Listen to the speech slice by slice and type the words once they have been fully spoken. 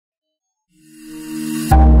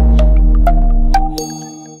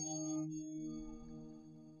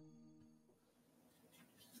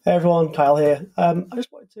Hey everyone, Kyle here. I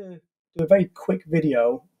just wanted to do a very quick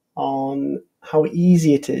video on how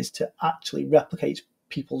easy it is to actually replicate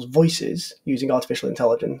people's voices using artificial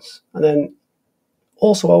intelligence, and then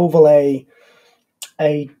also overlay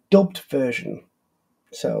a dubbed version.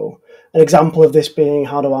 So an example of this being,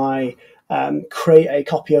 how do I create a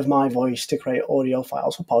copy of my voice to create audio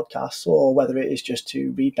files for podcasts, or whether it is just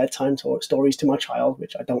to read bedtime stories to my child,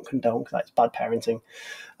 which I don't condone because that's bad parenting.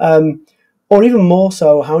 Or even more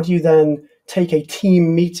so, how do you then take a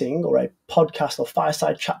team meeting or a podcast or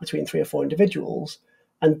fireside chat between 3 or 4 individuals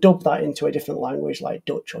and dub that into a different language like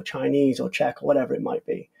Dutch or Chinese or Czech or whatever it might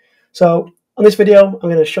be? So on this video, I'm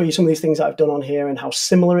going to show you some of these things that I've done on here and how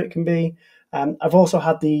similar it can be. I've also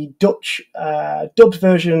had the Dutch dubbed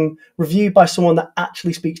version reviewed by someone that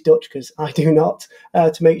actually speaks Dutch, because I do not,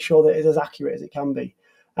 to make sure that it's as accurate as it can be.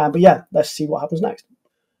 But yeah, let's see what happens next.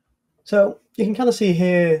 So you can kind of see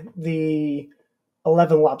here the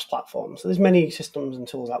 11 Labs platform. So there's many systems and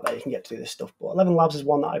tools out there you can get to do this stuff, but 11 Labs is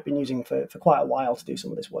one that I've been using for quite a while to do some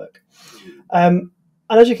of this work. And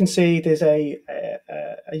as you can see, there's a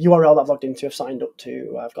URL that I've logged into, I've signed up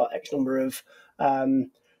to. I've got X number of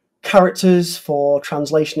characters for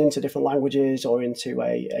translation into different languages or into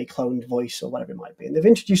a cloned voice or whatever it might be. And they've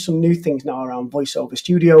introduced some new things now around voiceover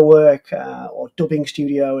studio work or dubbing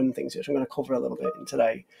studio and things, which I'm going to cover a little bit in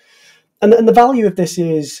today. And the value of this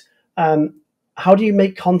is, how do you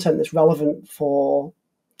make content that's relevant for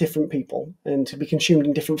different people and to be consumed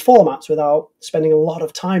in different formats without spending a lot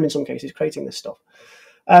of time in some cases creating this stuff?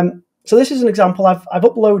 So this is an example I've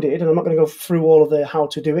uploaded, and I'm not going to go through all of the how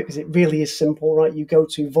to do it because it really is simple, right? You go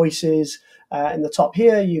to voices in the top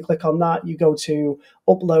here, you click on that, you go to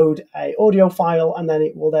upload a audio file, and then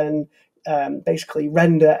it will then basically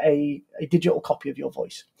render a digital copy of your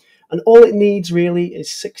voice. And all it needs really is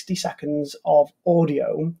 60 seconds of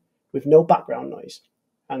audio with no background noise.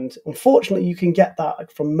 And unfortunately, you can get that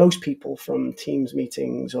from most people from Teams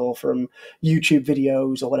meetings or from YouTube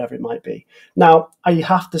videos or whatever it might be. Now, I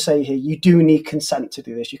have to say here, you do need consent to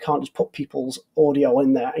do this. You can't just put people's audio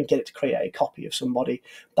in there and get it to create a copy of somebody.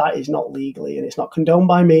 That is not legally, and it's not condoned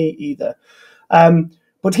by me either.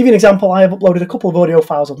 But to give you an example, I have uploaded a couple of audio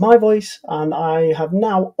files of my voice, and I have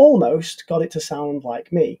now almost got it to sound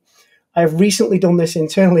like me. I have recently done this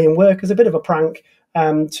internally in work as a bit of a prank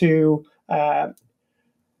to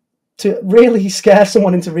really scare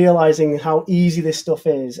someone into realizing how easy this stuff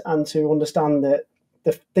is, and to understand that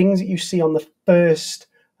the things that you see on the first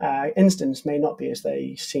instance may not be as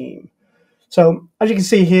they seem. So as you can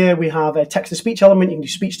see here, we have a text-to-speech element. You can do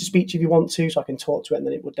speech-to-speech if you want to, so I can talk to it, and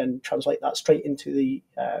then it would then translate that straight into the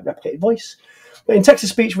replicated voice. But in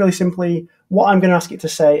text-to-speech, really simply, what I'm going to ask it to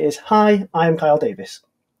say is, "Hi, I am Kyle Davis."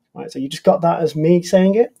 Right, so you just got that as me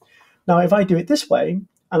saying it. Now, if I do it this way,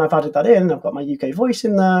 and I've added that in, I've got my UK voice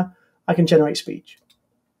in there, I can generate speech.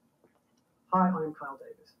 "Hi, I am Kyle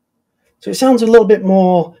Davis." So it sounds a little bit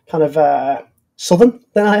more kind of southern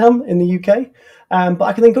than I am in the UK. But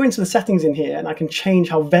I can then go into the settings in here, and I can change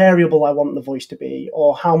how variable I want the voice to be,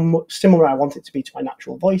 or how much similar I want it to be to my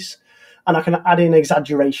natural voice. And I can add in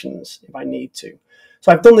exaggerations if I need to.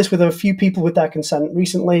 So I've done this with a few people with their consent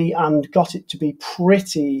recently and got it to be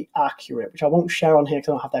pretty accurate, which I won't share on here because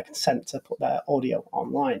I don't have their consent to put their audio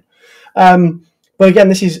online. But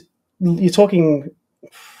again, you're talking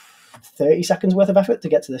 30 seconds worth of effort to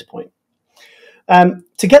get to this point.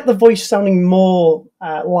 To get the voice sounding more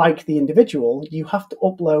like the individual, you have to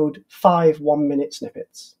upload 5 1-minute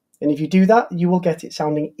snippets. And if you do that, you will get it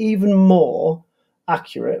sounding even more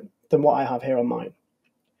accurate than what I have here on mine.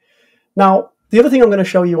 Now, the other thing I'm going to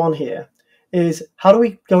show you on here is, how do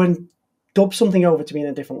we go and dub something over to be in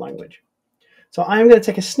a different language? So I'm going to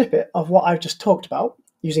take a snippet of what I've just talked about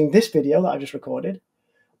using this video that I've just recorded,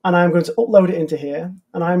 and I'm going to upload it into here,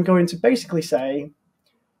 and I'm going to basically say,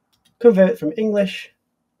 convert from English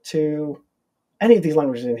to any of these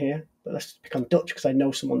languages in here, but let's pick on Dutch because I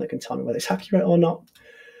know someone that can tell me whether it's accurate or not.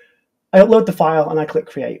 I upload the file and I click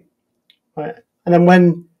create. Right? And then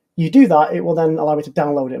when you do that, it will then allow me to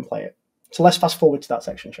download it and play it. So let's fast forward to that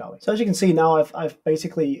section, shall we? So as you can see now, I've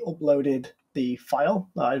basically uploaded the file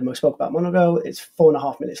that I spoke about a moment ago. It's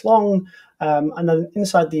 4.5 minutes long. And then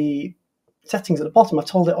inside the settings at the bottom, I've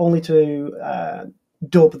told it only to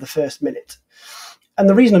dub the first minute. And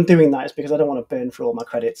the reason I'm doing that is because I don't want to burn through all my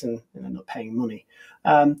credits and end up paying money.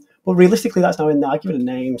 But realistically, that's now in there. I give it a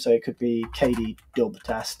name, so it could be KD dub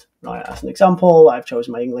test. Right, as an example, I've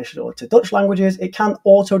chosen my English or to Dutch languages. It can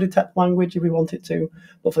auto-detect language if we want it to,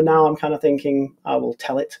 but for now, I'm kind of thinking I will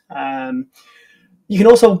tell it. You can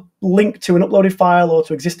also link to an uploaded file or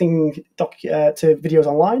to existing to videos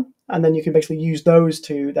online, and then you can basically use those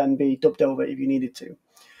to then be dubbed over if you needed to.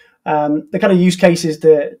 The kind of use cases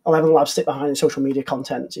that 11 Labs sit behind in social media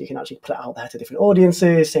content, so you can actually put it out there to different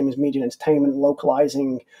audiences, same as media and entertainment,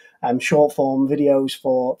 localizing short form videos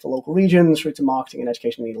for local regions, through to marketing and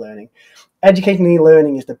education and e-learning. Education and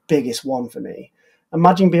e-learning is the biggest one for me.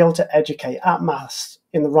 Imagine being able to educate at mass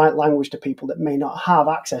in the right language to people that may not have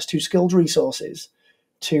access to skilled resources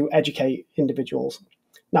to educate individuals.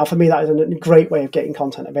 Now, for me, that is a great way of getting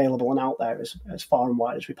content available and out there as far and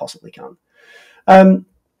wide as we possibly can.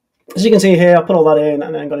 As you can see here, I put all that in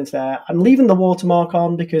and then got into there. I'm leaving the watermark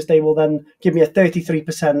on because they will then give me a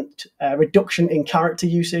 33% reduction in character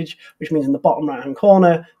usage, which means in the bottom right-hand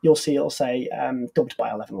corner, you'll see it'll say dubbed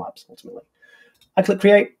by 11 Labs, ultimately. I click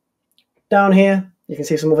create. Down here, you can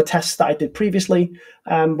see some other tests that I did previously,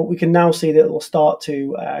 but we can now see that it will start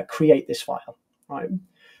to create this file. Right.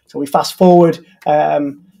 So we fast forward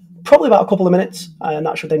probably about a couple of minutes, and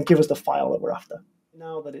that should then give us the file that we're after.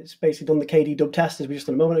 Now that it's basically done the KD dub test, as we just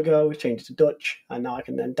done a moment ago, we changed it to Dutch, and now I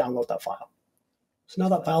can then download that file. So now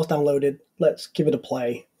that file's downloaded, let's give it a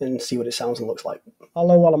play and see what it sounds and looks like.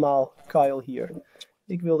 Hallo allemaal, Kyle hier.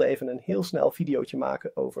 Ik wilde even een heel snel videootje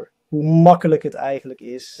maken over hoe makkelijk het eigenlijk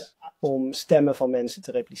is om stemmen van mensen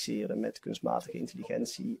te repliceren met kunstmatige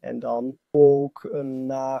intelligentie en dan ook een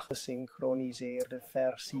nagesynchroniseerde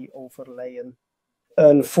versie overlayen.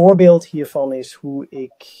 Een voorbeeld hiervan is hoe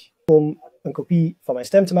ik, om een kopie van mijn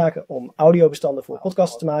stem te maken, om audiobestanden voor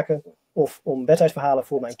podcasts te maken of om bedrijfsverhalen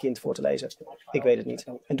voor mijn kind voor te lezen. Ik weet het niet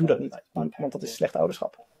en doe dat niet, want dat is slecht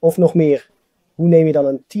ouderschap. Of nog meer. Hoe neem je dan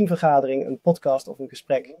een teamvergadering, een podcast of een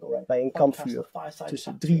gesprek bij een kampvuur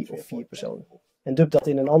tussen 3 of 4 personen? En dub dat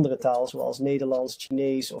in een andere taal, zoals Nederlands,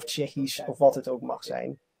 Chinees of Tsjechisch of wat het ook mag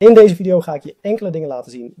zijn. In deze video ga ik je enkele dingen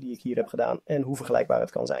laten zien die ik hier heb gedaan en hoe vergelijkbaar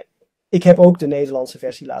het kan zijn. Ik heb ook de Nederlandse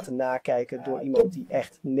versie laten nakijken door iemand die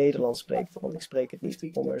echt Nederlands spreekt. Want ik spreek het niet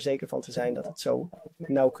om er zeker van te zijn dat het zo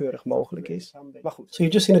nauwkeurig mogelijk is. Maar goed. So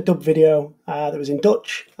you've just seen a dub video that was in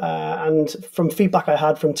Dutch. And from feedback I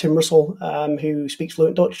had from Tim Russell, who speaks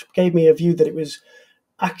fluent Dutch, gave me a view that it was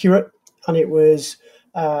accurate and it was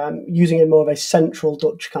using a more of a central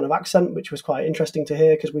Dutch kind of accent, which was quite interesting to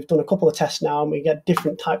hear because we've done a couple of tests now and we get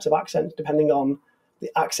different types of accents depending on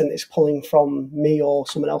the accent is pulling from me or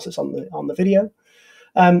someone else that's on the video.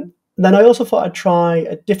 Then I also thought I'd try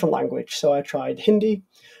a different language. So I tried Hindi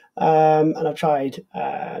and I tried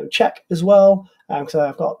Czech as well, because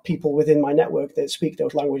I've got people within my network that speak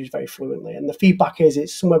those languages very fluently. And the feedback is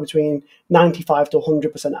it's somewhere between 95 to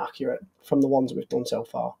 100% accurate from the ones we've done so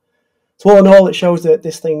far. So all in all, it shows that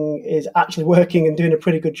this thing is actually working and doing a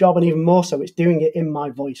pretty good job. And even more so, it's doing it in my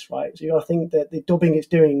voice, right? So you got to think that the dubbing it's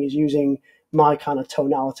doing is using my kind of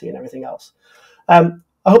tonality and everything else. I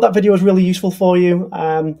hope that video was really useful for you.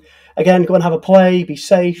 Again, go and have a play, be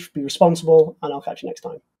safe, be responsible, and I'll catch you next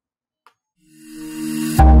time.